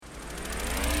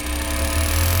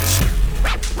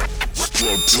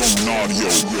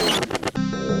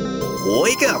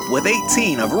Wake up with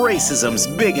 18 of racism's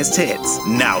biggest hits.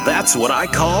 Now that's what I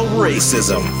call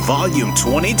racism. Volume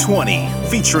 2020,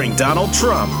 featuring Donald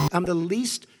Trump. I'm the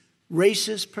least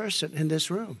racist person in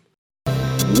this room.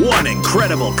 One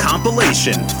incredible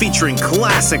compilation featuring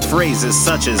classic phrases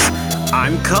such as,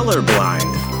 I'm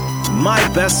colorblind. My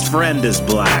best friend is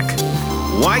black.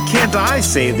 Why can't I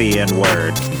say the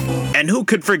N-word? And who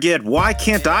could forget Why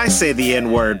Can't I Say the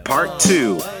N-word Part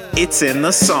 2? It's in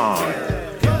the song.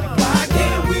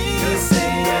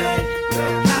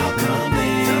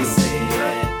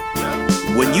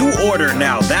 When you order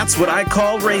Now That's What I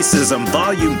Call Racism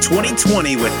Volume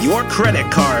 2020 with your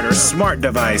credit card or smart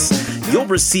device, you'll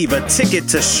receive a ticket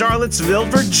to Charlottesville,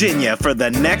 Virginia for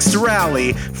the next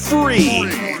rally, free.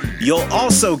 You'll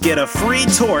also get a free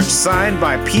torch signed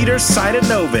by Peter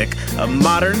Sidanovic, a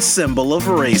modern symbol of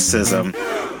racism.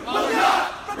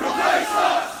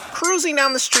 Cruising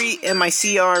down the street in my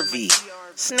CRV,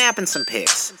 snapping some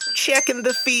pics, checking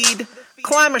the feed,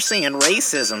 climber saying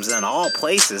racisms in all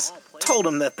places. Told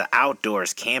him that the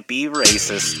outdoors can't be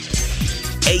racist.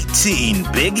 18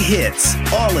 big hits,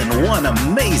 all in one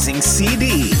amazing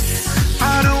CD.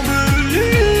 I don't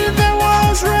believe there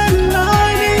was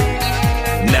redlining.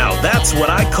 Now That's What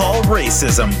I Call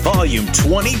Racism, Volume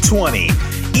 2020.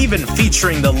 Even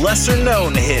featuring the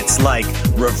lesser-known hits like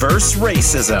Reverse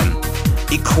Racism,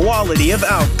 Equality of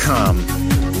Outcome,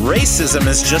 Racism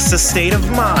is Just a State of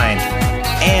Mind,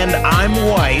 and I'm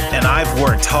white and I've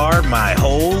worked hard my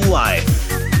whole life.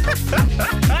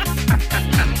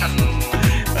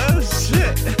 Oh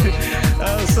shit.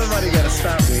 Oh, somebody gotta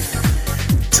stop me.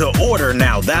 To order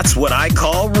Now That's What I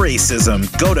Call Racism,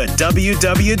 go to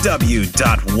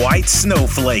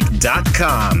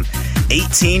www.whitesnowflake.com.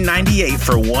 $18.98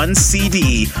 for one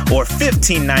CD or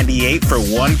 $15.98 for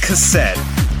one cassette.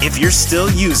 If you're still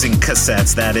using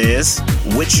cassettes, that is,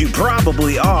 which you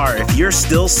probably are if you're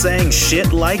still saying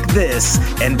shit like this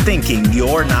and thinking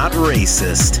you're not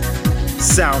racist.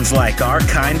 Sounds like our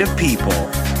kind of people.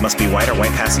 Must be white or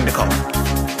white passing to call. I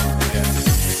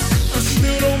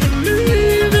still don't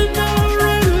believe in the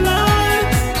red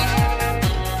lines.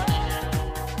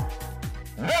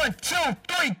 1, 2,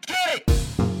 3, get it!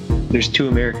 There's two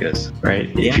Americas, right?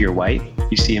 Yeah. If you're white,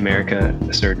 you see America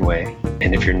a certain way.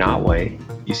 And if you're not white,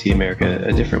 you see America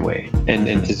a different way. And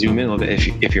to zoom in a little bit,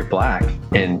 if you're black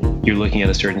and you're looking at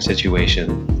a certain situation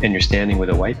and you're standing with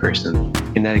a white person,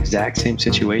 in that exact same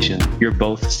situation, you're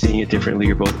both seeing it differently,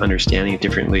 you're both understanding it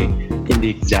differently in the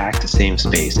exact same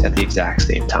space at the exact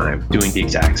same time, doing the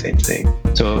exact same thing.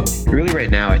 So really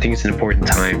right now, I think it's an important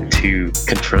time to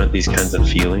confront these kinds of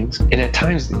feelings. And at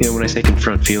times, when I say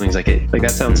confront feelings, like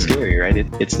that sounds scary, right?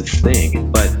 It's this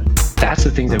thing, but that's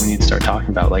the things that we need to start talking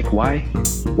about. Like, why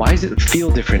does it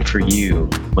feel different for you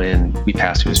when we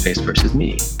pass through his face versus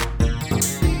me?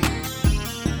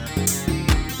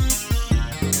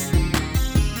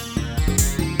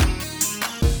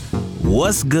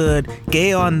 What's good?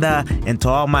 ¿Qué onda? And to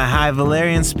all my High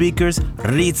Valerian speakers,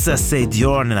 Ritza se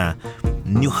giorna.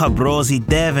 New Habrosi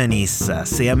Devenissa,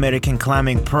 say American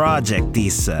Climbing Project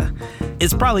Issa.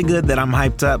 It's probably good that I'm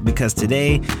hyped up because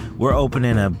today we're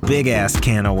opening a big-ass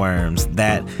can of worms.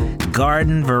 That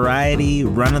garden variety,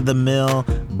 run-of-the-mill,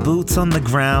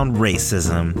 boots-on-the-ground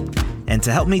racism. And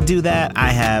to help me do that, I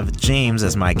have James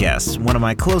as my guest, one of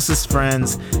my closest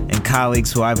friends and colleagues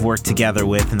who I've worked together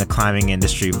with in the climbing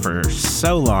industry for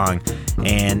so long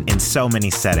and in so many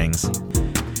settings.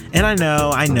 And I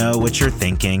know what you're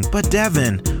thinking, but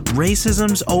Devin,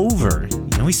 racism's over.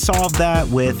 We solved that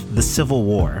with the Civil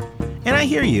War. And I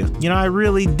hear you, I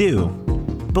really do.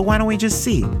 But why don't we just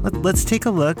see? Let's take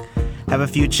a look, have a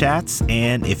few chats,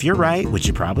 and if you're right, which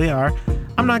you probably are,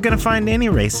 I'm not gonna find any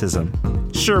racism.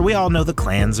 Sure, we all know the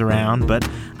Klan's around, but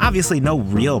obviously no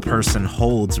real person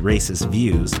holds racist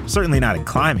views. Certainly not in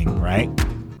climbing, right?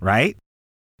 Right?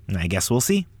 I guess we'll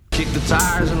see. Kick the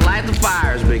tires and light the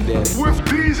fires, Big Daddy. With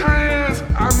these hands,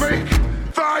 I make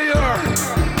fire.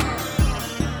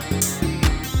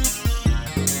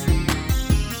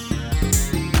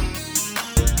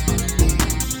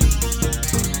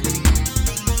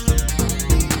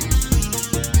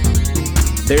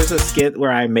 There's a skit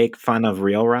where I make fun of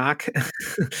real rock.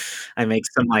 I make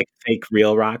some fake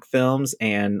real rock films,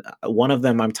 and one of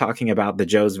them I'm talking about the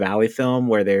Joe's Valley film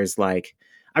where there's I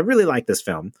really like this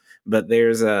film, but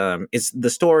there's the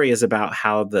story is about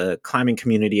how the climbing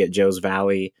community at Joe's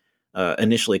Valley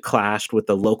initially clashed with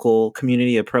the local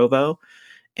community of Provo,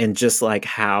 and just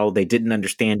how they didn't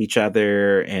understand each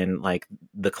other, and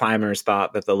the climbers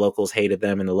thought that the locals hated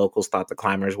them and the locals thought the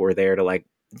climbers were there to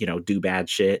do bad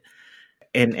shit.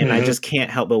 And I just can't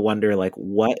help but wonder,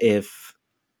 what if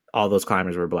all those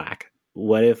climbers were black?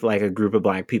 What if like a group of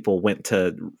black people went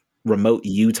to remote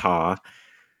Utah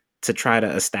to try to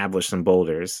establish some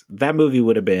boulders? That movie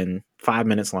would have been 5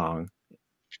 minutes long.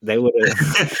 They would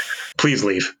have Please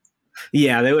leave.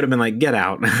 Yeah, they would have been like, get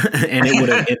out. And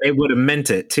they would have meant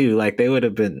it too. Like they'd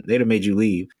have made you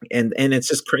leave. And it's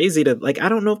just crazy to like, I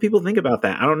don't know if people think about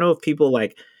that. I don't know if people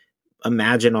like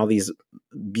imagine all these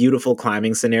beautiful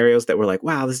climbing scenarios that were like,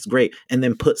 wow, this is great. And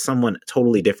then put someone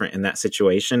totally different in that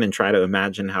situation and try to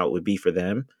imagine how it would be for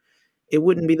them. It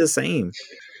wouldn't be the same.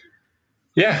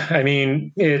 Yeah. I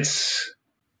mean,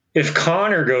 if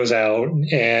Connor goes out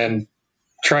and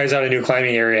tries out a new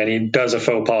climbing area and he does a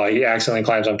faux pas, he accidentally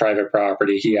climbs on private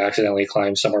property, he accidentally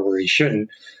climbs somewhere where he shouldn't.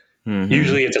 Mm-hmm.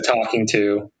 Usually it's a talking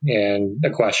to and a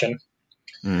question.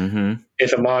 Mm-hmm.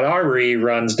 If Ahmaud Arbery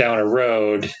runs down a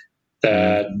road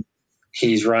that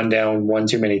he's run down one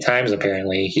too many times,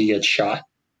 apparently, he gets shot.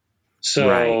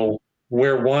 So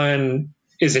where one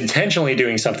is intentionally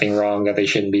doing something wrong that they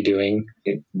shouldn't be doing,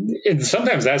 and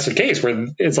sometimes that's the case where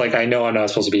it's like, I know I'm not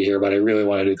supposed to be here, but I really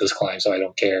want to do this climb, so I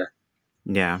don't care.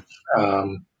 Yeah.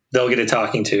 They'll get a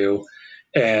talking to,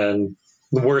 and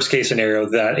the worst case scenario,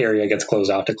 that area gets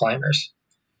closed off to climbers.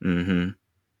 Mm-hmm.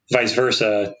 Vice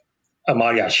versa,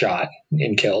 Ahmad got shot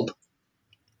and killed.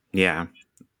 Yeah.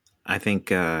 I think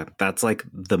that's like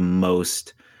the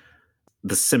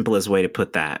simplest way to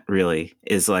put that, really,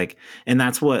 is like, and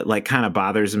that's what like kind of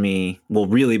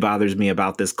really bothers me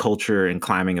about this culture and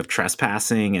climbing of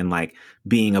trespassing and like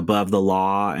being above the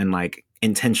law and like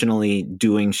intentionally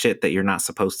doing shit that you're not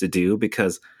supposed to do,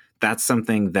 because that's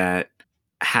something that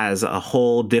has a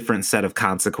whole different set of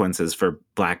consequences for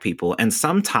Black people. And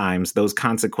sometimes those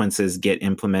consequences get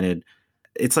implemented.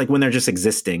 It's like when they're just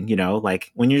existing, you know,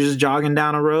 like when you're just jogging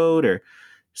down a road or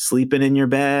sleeping in your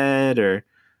bed, or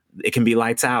it can be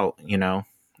lights out, you know?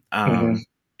 And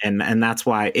that's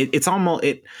why it's almost,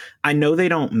 I know they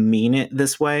don't mean it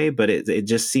this way, but it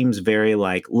just seems very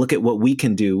like, look at what we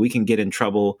can do. We can get in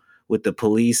trouble with the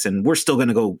police and we're still going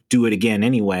to go do it again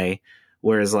anyway.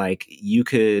 Whereas like you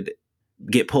could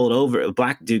get pulled over, a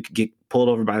Black dude could get pulled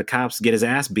over by the cops, get his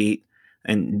ass beat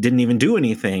and didn't even do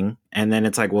anything. And then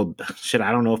it's like, well, shit,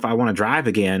 I don't know if I want to drive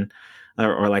again.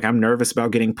 Or like, I'm nervous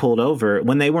about getting pulled over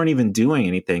when they weren't even doing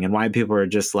anything. And white people are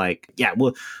just like, yeah,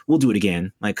 we'll do it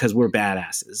again. Like, cause we're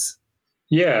badasses.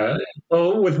 Yeah.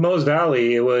 Well, with Mose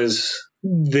Valley,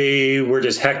 they were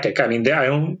just hectic. I mean, I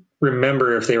don't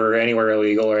remember if they were anywhere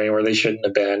illegal or anywhere they shouldn't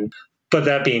have been. But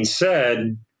that being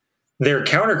said, their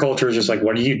counterculture is just like,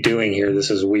 what are you doing here?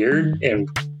 This is weird. And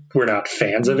we're not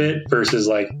fans of it, versus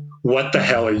like, what the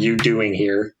hell are you doing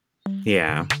here?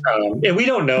 Yeah. And we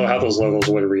don't know how those locals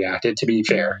would have reacted, to be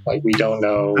fair. Like, we don't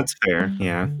know. That's fair.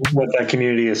 Yeah. What that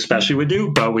community especially would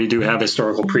do, but we do have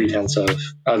historical pretense of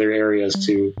other areas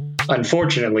to,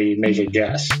 unfortunately, make a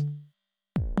guess.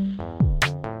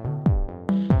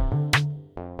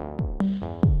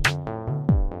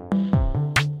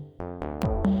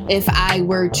 If I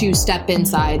were to step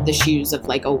inside the shoes of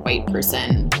like a white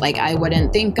person, like I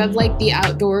wouldn't think of like the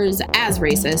outdoors as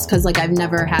racist, because like I've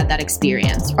never had that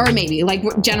experience. Or maybe like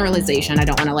generalization, I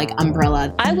don't want to like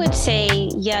umbrella. I would say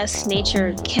yes,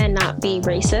 nature cannot be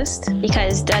racist,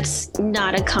 because that's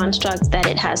not a construct that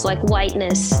it has. Like,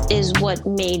 whiteness is what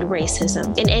made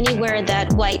racism. And anywhere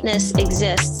that whiteness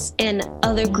exists and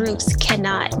other groups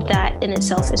cannot, that in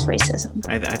itself is racism.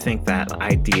 I think that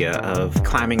idea of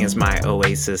climbing as my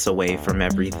oasis away from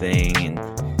everything, and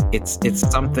it's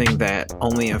something that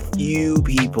only a few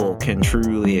people can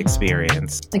truly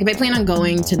experience. Like if I plan on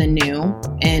going to the New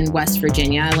in West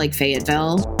Virginia, like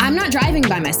Fayetteville, I'm not driving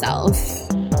by myself,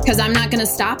 because I'm not going to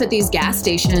stop at these gas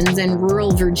stations in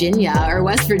rural Virginia or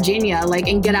West Virginia, like,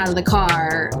 and get out of the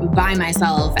car by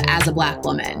myself as a Black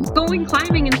woman. Going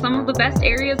climbing in some of the best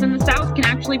areas in the South can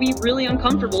actually be really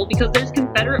uncomfortable because there's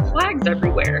Confederate flags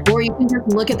everywhere. Or you can just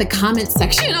look at the comments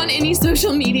section on any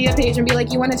social media page and be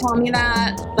like, you want to tell me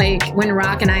that? Like when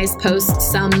Rock and Ice post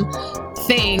some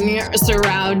thing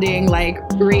surrounding like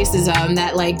racism,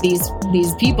 that like these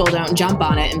people don't jump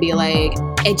on it and be like,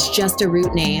 it's just a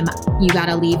root name, you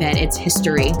gotta leave it, it's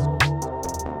history.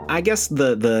 I guess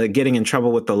the getting in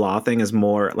trouble with the law thing is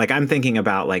more like, I'm thinking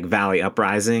about like Valley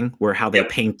Uprising, where how they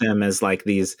paint them as like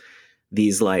these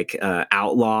like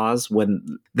outlaws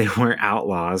when they weren't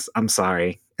outlaws. I'm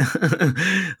sorry.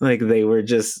 Like they were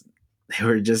just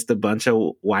a bunch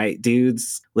of white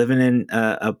dudes living in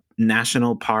a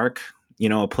national park, you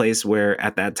know, a place where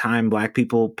at that time Black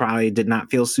people probably did not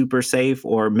feel super safe,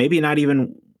 or maybe not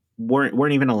even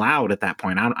weren't even allowed at that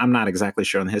point. I'm not exactly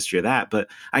sure on the history of that, but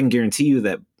I can guarantee you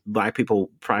that Black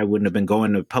people probably wouldn't have been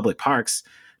going to public parks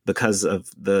because of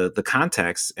the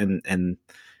context. And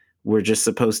we're just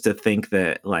supposed to think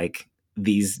that like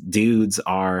these dudes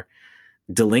are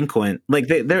delinquent. Like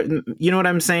they're, you know what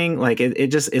I'm saying? Like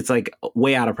it's like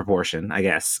way out of proportion, I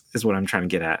guess, is what I'm trying to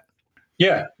get at.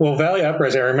 Yeah. Well, Valley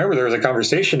Uprising, I remember there was a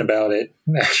conversation about it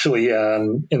actually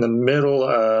in the middle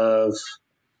of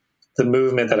the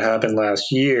movement that happened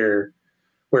last year,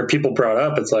 where people brought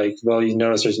up, it's like, well, you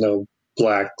notice there's no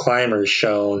black climbers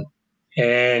shown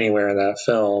anywhere in that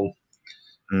film,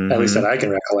 at least that I can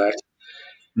recollect.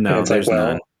 No, it's there's like, well,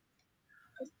 none.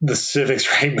 The civics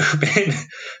right movement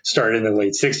started in the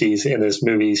late 60s, and this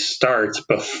movie starts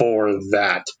before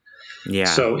that. Yeah.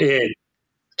 So it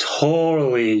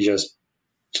totally just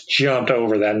jumped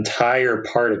over that entire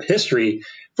part of history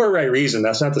for a right reason.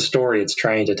 That's not the story it's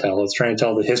trying to tell. It's trying to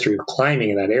tell the history of climbing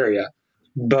in that area.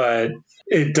 But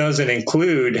it doesn't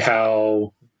include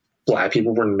how black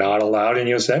people were not allowed in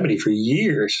Yosemite for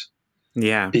years.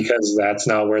 Yeah. Because that's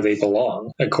not where they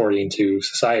belong, according to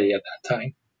society at that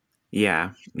time.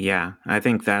 Yeah. Yeah. I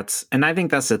think that's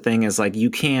the thing is like, you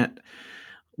can't,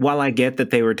 while I get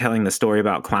that they were telling the story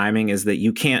about climbing, is that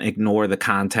you can't ignore the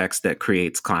context that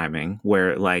creates climbing,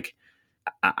 where like,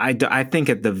 I think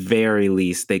at the very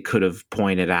least they could have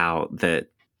pointed out that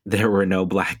there were no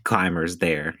black climbers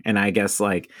there. And I guess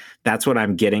like, that's what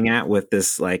I'm getting at with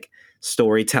this like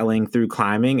storytelling through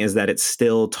climbing, is that it's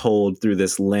still told through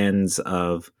this lens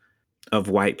of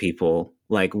white people.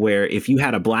 Like where if you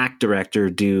had a black director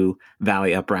do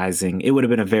Valley Uprising, it would have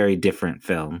been a very different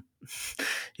film.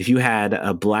 If you had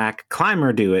a black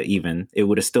climber do it, even, it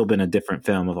would have still been a different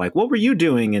film of like, what were you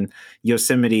doing in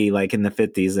Yosemite like in the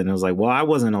 50s? And it was like, well, I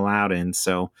wasn't allowed in.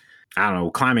 So I don't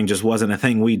know, climbing just wasn't a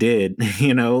thing we did,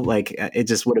 you know, like it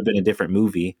just would have been a different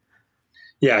movie.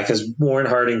 Yeah, because Warren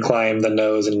Harding climbed the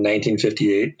nose in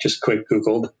 1958, just quick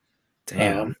Googled.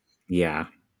 Damn. Yeah.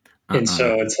 And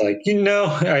so it's like,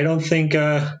 I don't think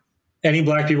any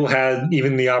black people had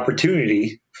even the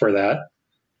opportunity for that.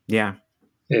 Yeah.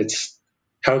 It's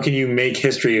how can you make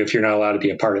history if you're not allowed to be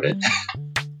a part of it?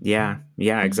 Yeah,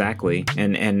 exactly.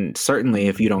 And certainly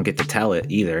if you don't get to tell it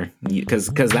either, because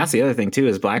that's the other thing too,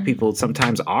 is black people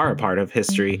sometimes are a part of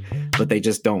history, but they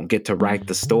just don't get to write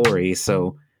the story.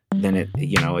 So then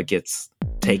it gets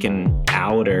taken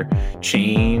out or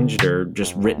changed or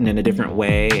just written in a different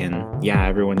way. And yeah,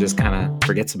 everyone just kind of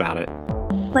forgets about it.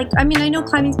 Like, I mean, I know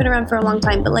climbing's been around for a long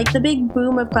time, but like the big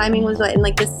boom of climbing was in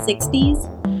like the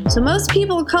 60s. So most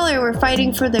people of color were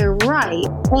fighting for their right,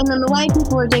 and then the white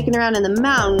people were digging around in the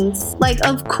mountains. Like,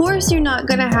 of course you're not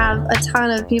going to have a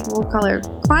ton of people of color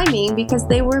climbing because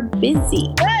they were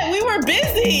busy. Hey, we were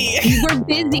busy! We were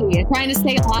busy trying to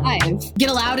stay alive. Get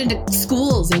allowed into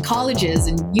schools and colleges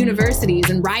and universities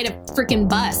and ride a freaking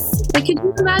bus. Like, could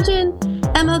you imagine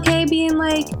MLK being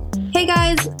like, hey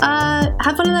guys,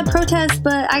 have fun in that protest,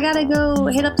 but I gotta go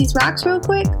hit up these rocks real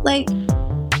quick? Like,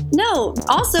 no.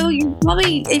 Also, you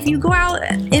probably, if you go out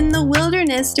in the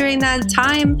wilderness during that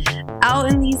time,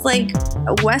 out in these like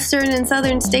western and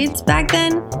southern states back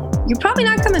then, you're probably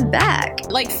not coming back.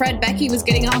 Like Fred Becky was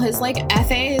getting all his like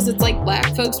FAs. It's like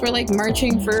black folks were like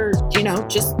marching for,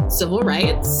 just civil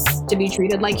rights, to be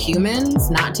treated like humans,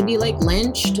 not to be like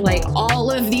lynched, like all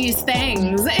of these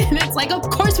things. And it's like, of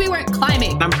course we weren't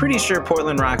climbing. I'm pretty sure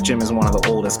Portland Rock Gym is one of the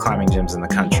oldest climbing gyms in the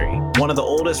country. One of the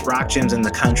oldest rock gyms in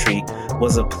the country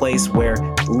was a place where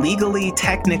legally,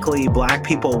 technically, black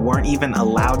people weren't even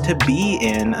allowed to be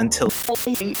in until...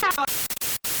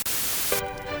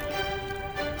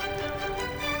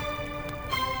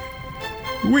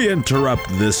 We interrupt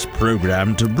this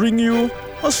program to bring you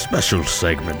a special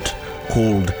segment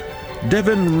called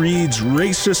Devin Reads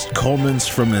Racist Comments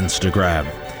from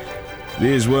Instagram.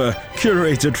 These were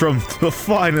curated from the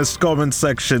finest comment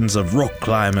sections of rock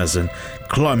climbers and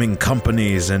climbing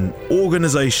companies and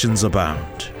organizations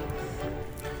abound.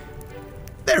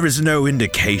 There is no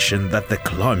indication that the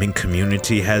climbing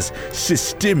community has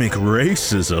systemic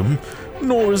racism,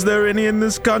 nor is there any in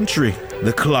this country.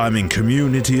 The climbing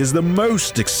community is the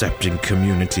most accepting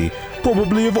community,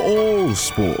 probably of all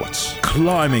sports.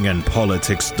 Climbing and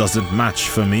politics doesn't match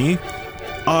for me.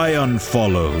 I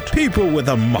unfollowed. People with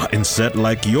a mindset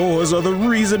like yours are the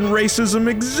reason racism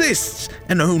exists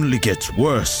and only gets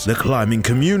worse. The climbing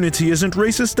community isn't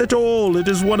racist at all. It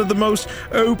is one of the most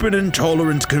open and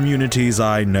tolerant communities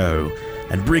I know.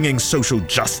 And bringing social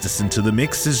justice into the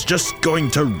mix is just going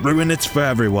to ruin it for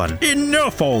everyone.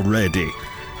 Enough already!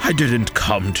 I didn't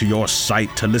come to your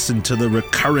site to listen to the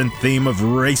recurrent theme of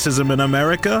racism in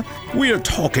America. We are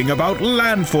talking about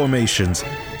land formations.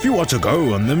 If you want to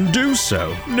go on them, do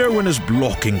so. No one is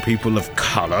blocking people of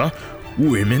color,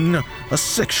 women, a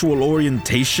sexual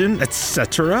orientation,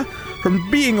 etc. from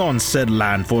being on said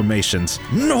land formations.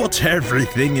 Not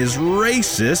everything is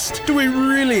racist. Do we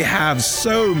really have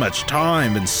so much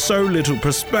time and so little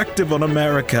perspective on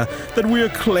America that we are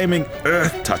claiming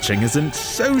earth touching is a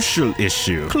social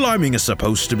issue? Climbing is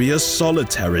supposed to be a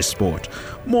solitary sport,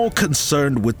 more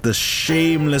concerned with the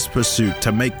shameless pursuit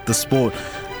to make the sport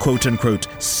quote-unquote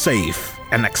safe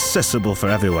and accessible for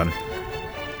everyone.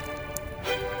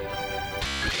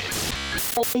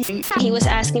 He was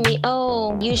asking me,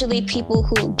 usually people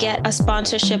who get a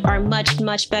sponsorship are much,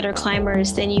 much better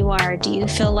climbers than you are. Do you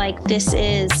feel like this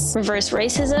is reverse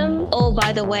racism? Oh,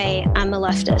 by the way, I'm a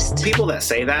leftist. People that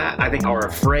say that, I think, are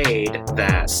afraid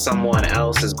that someone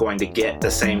else is going to get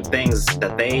the same things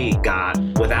that they got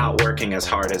without working as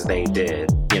hard as they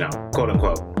did, quote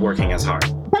unquote, working as hard.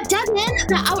 But Devin,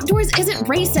 the outdoors isn't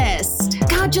racist.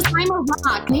 God, just climb a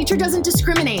rock. Nature doesn't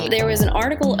discriminate. There was an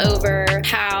article over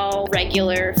how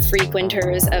regular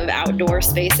frequenters of outdoor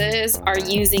spaces are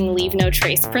using leave no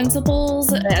trace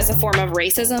principles as a form of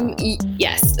racism.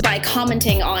 Yes, by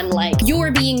commenting on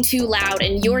you're being too loud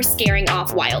and you're scaring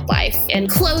off wildlife, and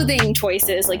clothing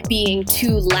choices being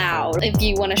too loud. If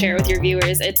you want to share with your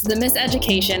viewers, it's the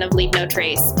miseducation of leave no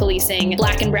trace policing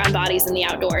black and brown bodies in the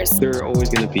outdoors. There are always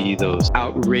going to be those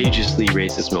outrageously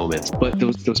racist moments, but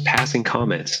those passing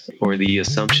comments or the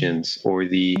assumptions or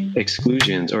the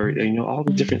exclusions or all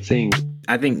the different things.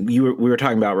 I think we were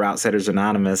talking about Route Setters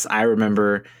Anonymous. I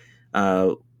remember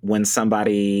when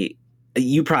somebody,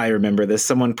 you probably remember this,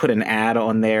 someone put an ad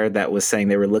on there that was saying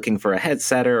they were looking for a head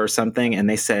setter or something, and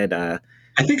they said, I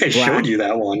think I showed you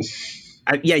that one.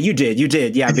 Yeah, you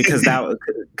did. Yeah,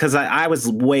 because I was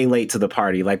way late to the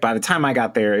party. By the time I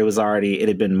got there, it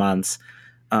had been months.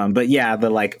 But yeah,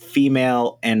 the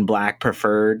female and black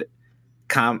preferred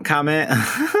comment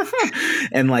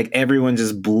and everyone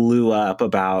just blew up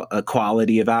about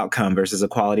equality of outcome versus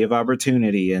equality of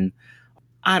opportunity. And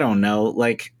I don't know,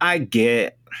 let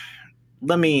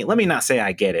me not say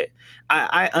I get it.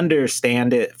 I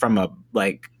understand it from a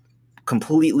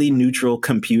completely neutral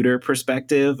computer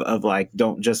perspective of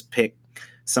don't just pick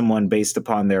someone based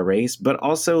upon their race, but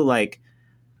also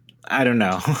I don't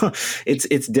know.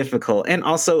 It's difficult. And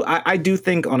also I do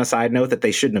think, on a side note, that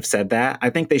they shouldn't have said that. I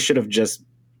think they should have just,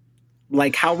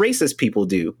 how racist people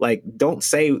do,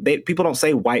 people don't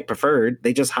say white preferred.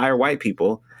 They just hire white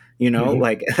people,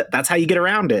 that's how you get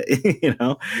around it,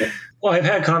 Well, I've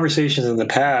had conversations in the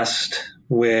past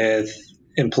with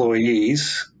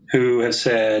employees who have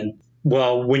said,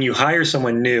 well, when you hire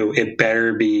someone new, it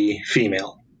better be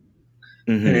female.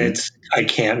 Mm-hmm. And I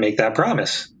can't make that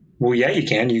promise. Well, yeah, you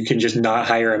can. You can just not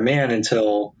hire a man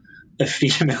until a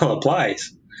female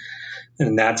applies.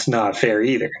 And that's not fair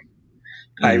either.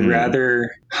 Mm-hmm. I'd rather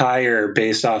hire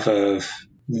based off of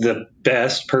the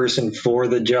best person for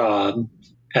the job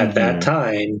at that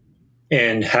time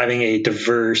and having a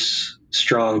diverse,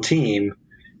 strong team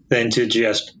than to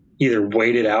just either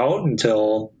wait it out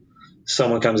until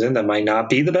someone comes in that might not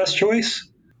be the best choice,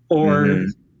 or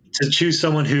to choose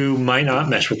someone who might not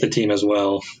mesh with the team as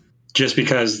well, just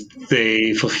because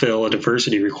they fulfill a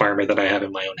diversity requirement that I have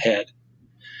in my own head.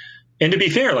 And to be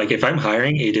fair, if I'm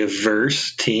hiring a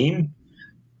diverse team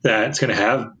that's going to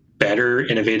have better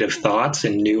innovative thoughts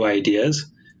and new ideas,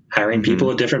 hiring people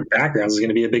with different backgrounds is going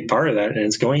to be a big part of that. And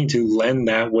it's going to lend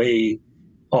that way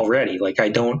already. I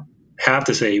don't have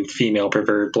to say female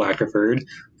preferred, black preferred,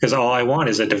 because all I want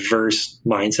is a diverse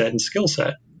mindset and skill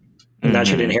set. And that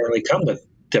should inherently come with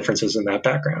differences in that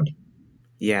background.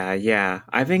 Yeah.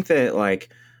 I think that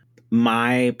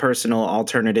my personal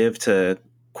alternative to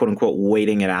quote unquote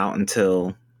waiting it out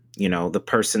until,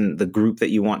 the group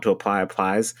that you want to apply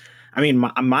applies. I mean,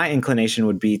 my inclination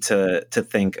would be to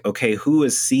think, okay, who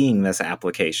is seeing this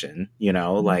application?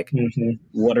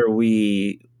 What are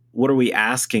we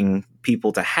asking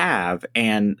people to have?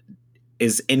 And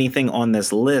is anything on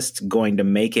this list going to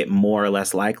make it more or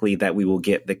less likely that we will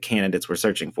get the candidates we're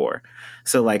searching for?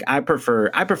 So I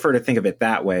prefer to think of it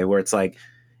that way, where it's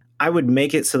I would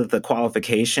make it so that the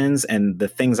qualifications and the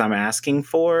things I'm asking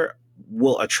for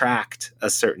will attract a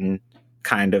certain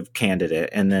kind of candidate,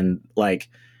 and then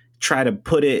try to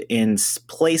put it in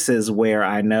places where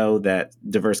I know that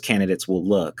diverse candidates will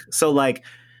look. So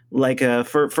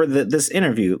for this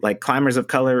interview, Climbers of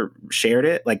Color shared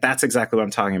it. That's exactly what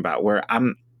I'm talking about, where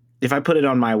if I put it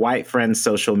on my white friend's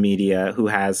social media who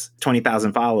has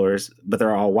 20,000 followers, but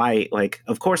they're all white,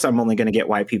 of course I'm only going to get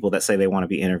white people that say they want to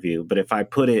be interviewed. But if I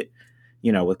put it,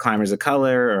 with Climbers of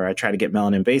Color, or I try to get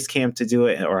Melanin Base Camp to do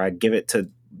it, or I give it to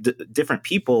different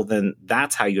people, then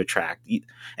that's how you attract.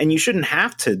 And you shouldn't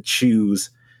have to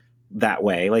choose that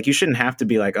way. You shouldn't have to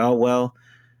be oh, well,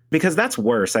 Because that's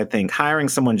worse, I think. Hiring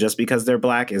someone just because they're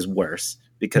black is worse.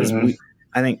 Because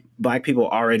I think black people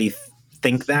already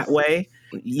think that way.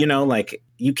 You know, like,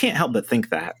 you can't help but think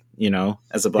that, you know,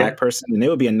 as a black person. And it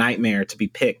would be a nightmare to be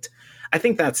picked. I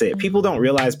think that's it. People don't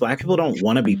realize black people don't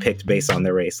want to be picked based on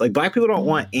their race. Like, black people don't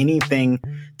want anything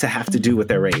to have to do with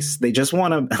their race. They just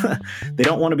want to, they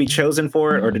don't want to be chosen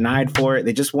for it or denied for it.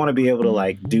 They just want to be able to,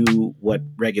 like, do what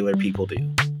regular people do.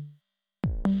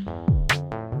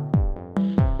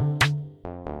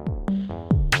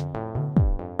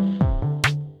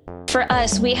 For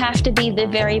us, we have to be the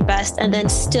very best and then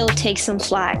still take some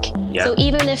flack. Yeah. So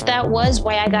even if that was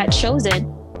why I got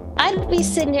chosen, I'd be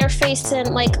sitting there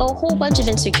facing like a whole bunch of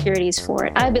insecurities for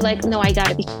it. I'd be like, no, I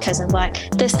got it because I'm black.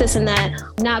 This, and that.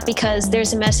 Not because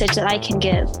there's a message that I can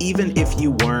give. Even if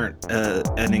you weren't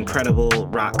an incredible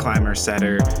rock climber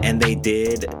setter and they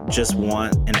did just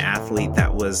want an athlete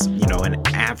that was, you know, an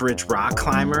average rock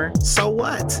climber, so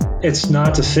what? It's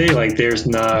not to say like there's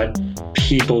not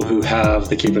people who have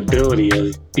the capability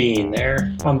of being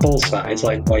there on both sides,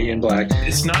 like white and black.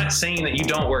 It's not saying that you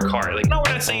don't work hard. Like, no,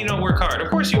 we're not saying you don't work hard. Of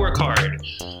course you work hard.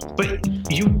 But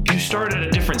you start at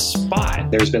a different spot.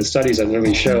 There's been studies that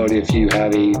literally showed if you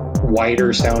have a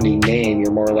whiter sounding name,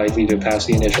 you're more likely to pass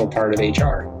the initial part of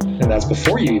HR. And that's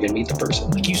before you even meet the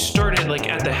person. Like, you started like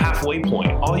at the halfway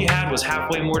point. All you had was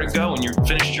halfway more to go and you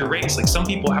finished your race. Like, some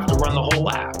people have to run the whole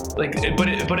lap. Like, but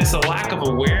it's a lack of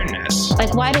awareness.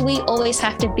 Like, why do we always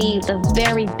have to be the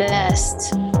very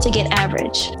best to get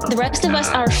average? The rest of us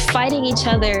are fighting each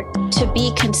other to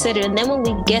be considered. And then when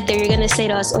we get there, you're going to say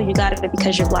to us, oh, you got it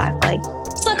because you're black. Like,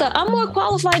 sucker, I'm more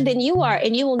qualified than you are.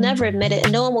 And you will never admit it.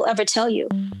 And no one will ever tell you.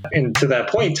 And to that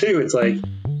point, too, it's like,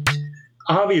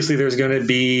 obviously there's going to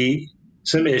be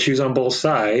some issues on both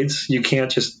sides. You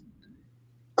can't just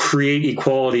create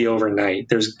equality overnight.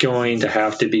 There's going to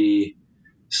have to be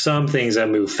some things that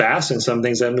move fast and some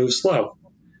things that move slow.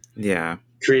 Yeah.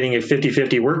 Creating a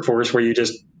 50-50 workforce where you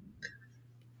just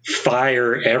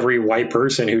fire every white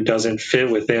person who doesn't fit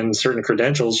within certain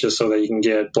credentials just so that you can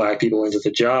get black people into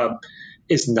the job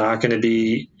is not going to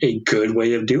be a good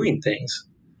way of doing things.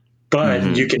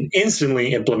 But you can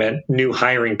instantly implement new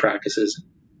hiring practices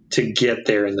to get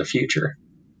there in the future.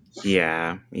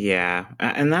 Yeah.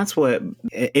 And that's what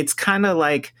it's kind of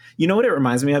like. You know what it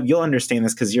reminds me of? You'll understand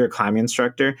this because you're a climbing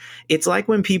instructor. It's like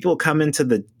when people come into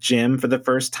the gym for the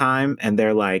first time and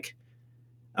they're like,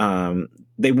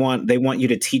 they want you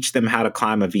to teach them how to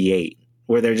climb a V8,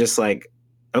 where they're just like,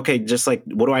 okay, just like,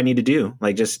 what do I need to do?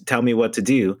 Like, just tell me what to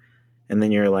do. And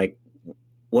then you're like,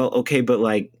 well, okay, but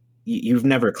like, you've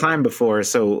never climbed before.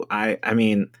 So I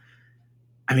mean,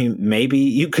 maybe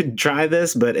you could try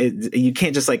this, but you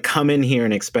can't just like come in here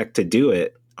and expect to do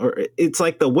it. Or it's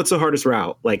like what's the hardest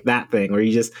route? Like that thing where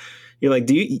you're like,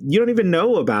 you don't even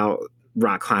know about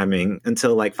rock climbing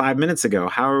until like 5 minutes ago.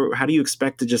 How do you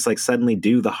expect to just like suddenly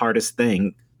do the hardest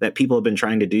thing that people have been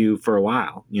trying to do for a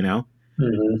while, you know?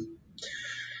 Mm-hmm.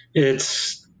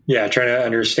 It's trying to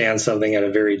understand something at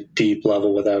a very deep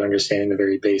level without understanding the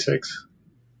very basics.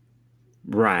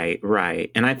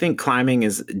 Right. And I think climbing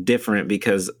is different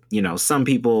because, you know, some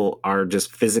people are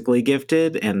just physically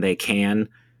gifted and they can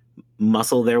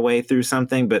muscle their way through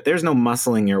something, but there's no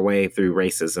muscling your way through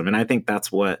racism. And I think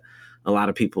that's what a lot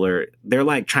of people they're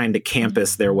like trying to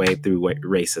campus their way through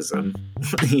racism,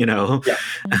 you know,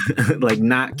 like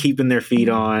not keeping their feet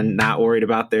on, not worried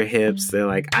about their hips. They're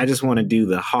like, I just want to do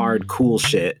the hard, cool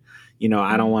shit. You know,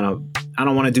 I don't want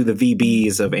to do the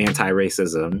VBs of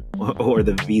anti-racism or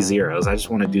the V0s. I just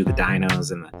want to do the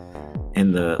dynos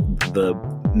and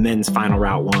the men's final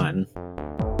route 1.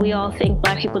 We all think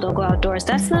black people don't go outdoors.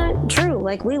 That's not true.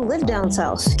 Like, we live down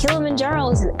south. Kilimanjaro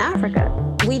is in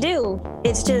Africa. We do.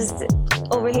 It's just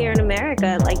over here in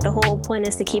America, like, the whole point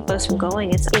is to keep us from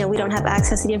going. It's, you know, we don't have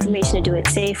access to the information to do it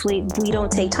safely. We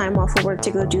don't take time off of work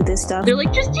to go do this stuff. They're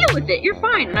like, just deal with it. You're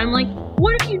fine. And I'm like,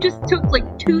 what if you just took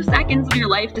like 2 seconds of your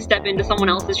life to step into someone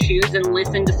else's shoes and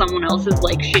listen to someone else's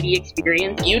like shitty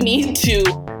experience? You need to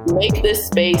make this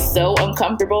space so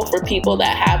uncomfortable for people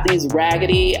that have these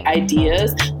raggedy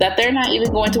ideas that they're not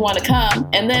even going to want to come.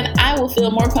 And then I will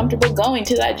feel more comfortable going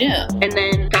to that gym. And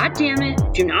then, God damn it,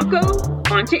 do not go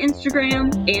onto Instagram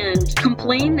and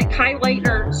complain that Kai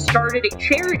Leitner started a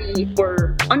charity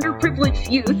for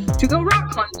underprivileged youth to go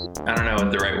rock climbing. I don't know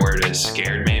what the right word is.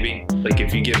 Scared, maybe? Like,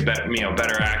 if you give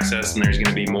better access and there's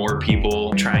going to be more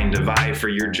people trying to vie for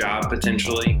your job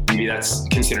potentially, maybe that's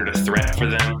considered a threat for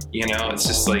them. You know, it's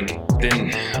just like,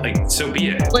 then, like, so be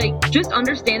it. Like, just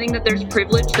understanding that there's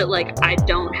privilege that, like, I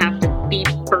don't have to be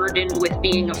burdened with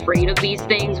being afraid of these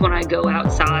things when I go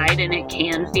outside, and it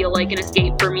can feel like an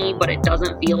escape for me, but it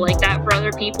doesn't feel like that for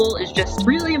other people, is just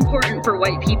really important for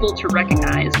white people to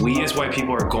recognize. We as white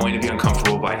people are going to be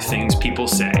uncomfortable by things people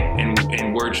say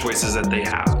and word choices that they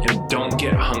have, and don't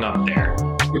get hung up there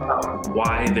about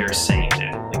why they're saying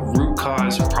it. Like, root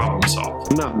cause, problem solve.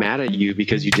 I'm not mad at you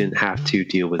because you didn't have to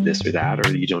deal with this or that,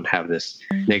 or you don't have this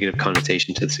negative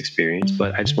connotation to this experience,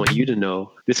 but I just want you to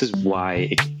know this is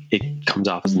why it comes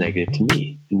off as negative to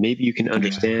me. And maybe you can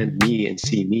understand me and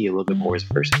see me a little bit more as a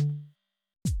person.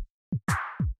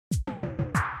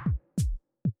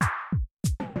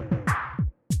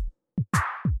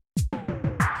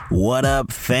 What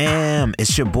up, fam?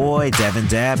 It's your boy, Devin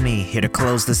Dabney, here to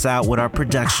close this out with our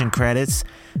production credits.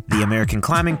 The American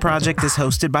Climbing Project is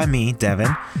hosted by me,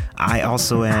 Devin. I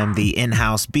also am the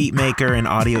in-house beat maker and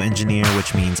audio engineer,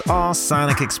 which means all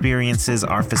sonic experiences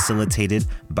are facilitated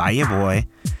by your boy.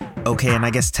 Okay, and I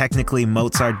guess technically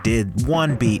Mozart did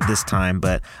one beat this time,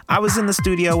 but I was in the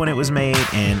studio when it was made,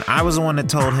 and I was the one that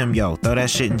told him, yo, throw that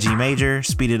shit in G major,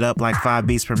 speed it up like 5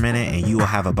 beats per minute, and you will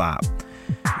have a bop.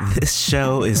 This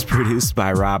show is produced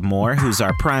by Rob Moore, who's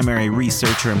our primary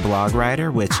researcher and blog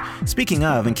writer, which, speaking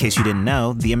of, in case you didn't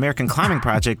know, the American Climbing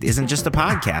Project isn't just a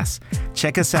podcast.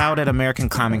 Check us out at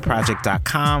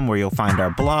AmericanClimbingProject.com, where you'll find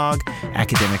our blog,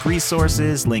 academic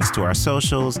resources, links to our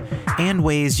socials, and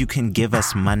ways you can give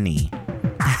us money.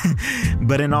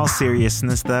 But in all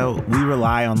seriousness, though, we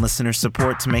rely on listener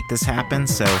support to make this happen,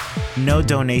 so no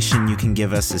donation you can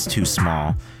give us is too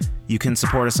small. You can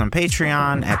support us on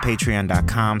Patreon at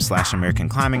patreon.com/American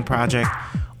Climbing Project.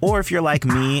 Or if you're like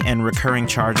me and recurring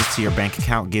charges to your bank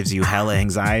account gives you hella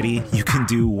anxiety, you can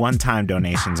do one-time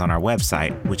donations on our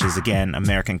website, which is, again,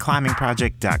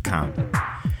 AmericanClimbingProject.com.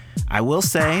 I will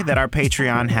say that our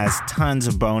Patreon has tons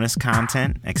of bonus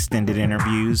content, extended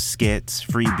interviews, skits,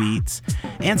 free beats,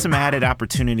 and some added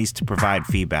opportunities to provide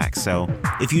feedback. So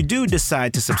if you do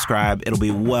decide to subscribe, it'll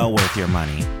be well worth your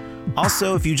money.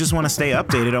 Also, if you just want to stay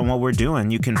updated on what we're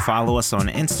doing, you can follow us on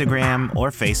Instagram or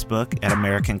Facebook at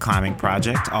American Climbing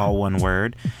Project, all one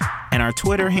word. And our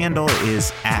Twitter handle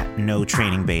is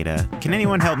 @NoTrainingBeta. Can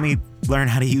anyone help me learn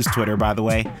how to use Twitter, by the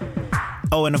way?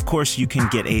 Oh, and of course, you can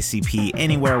get ACP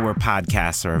anywhere where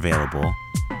podcasts are available.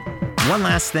 One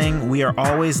last thing, we are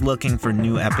always looking for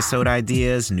new episode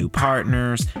ideas, new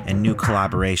partners, and new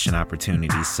collaboration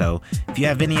opportunities. So if you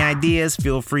have any ideas,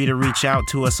 feel free to reach out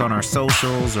to us on our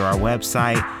socials or our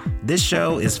website. This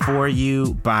show is for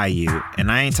you, by you,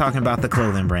 and I ain't talking about the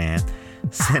clothing brand.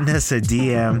 Send us a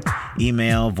DM,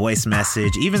 email, voice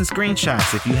message, even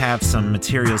screenshots if you have some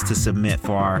materials to submit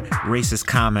for our racist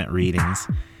comment readings.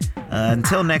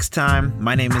 Until next time,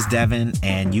 my name is Devin,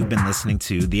 and you've been listening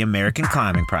to The American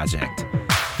Climbing Project.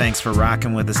 Thanks for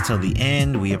rocking with us till the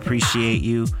end. We appreciate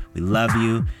you, we love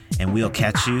you, and we'll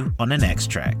catch you on the next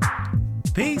track.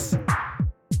 Peace.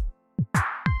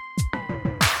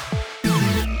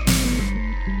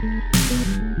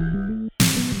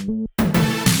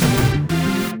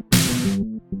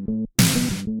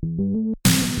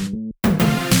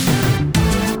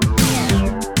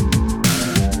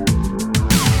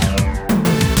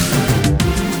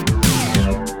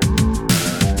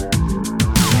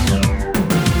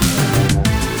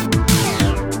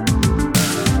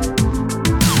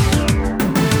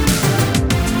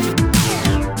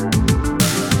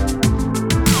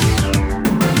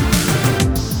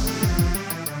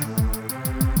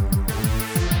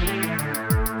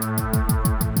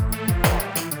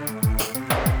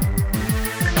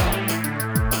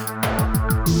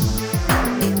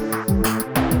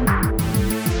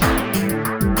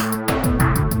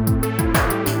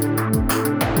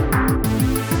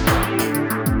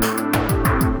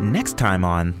 Time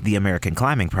on The American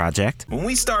Climbing Project. When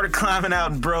we started climbing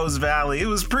out in Bros Valley, it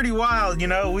was pretty wild, you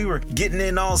know. We were getting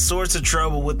in all sorts of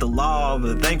trouble with the law,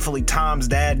 but thankfully Tom's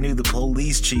dad knew the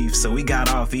police chief, so we got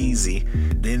off easy.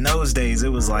 In those days, it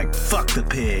was like, fuck the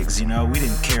pigs, you know, we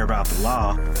didn't care about the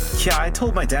law. Yeah, I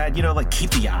told my dad, you know, like,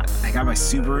 keep the yacht. I got my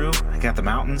Subaru, I got the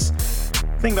mountains.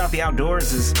 The thing about the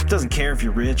outdoors is, it doesn't care if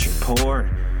you're rich or poor,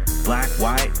 black,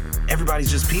 white,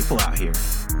 everybody's just people out here.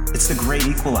 It's the great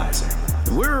equalizer.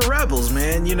 We were rebels,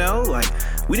 man, you know, like,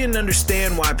 we didn't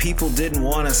understand why people didn't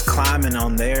want us climbing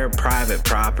on their private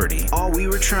property. All we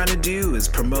were trying to do is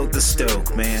promote the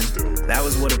Stoke, man. That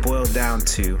was what it boiled down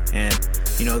to. And,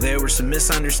 you know, there were some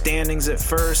misunderstandings at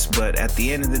first, but at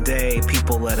the end of the day,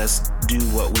 people let us do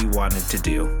what we wanted to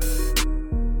do.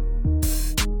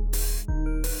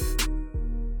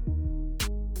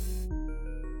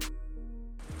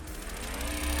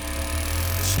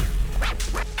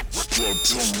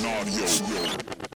 Audio.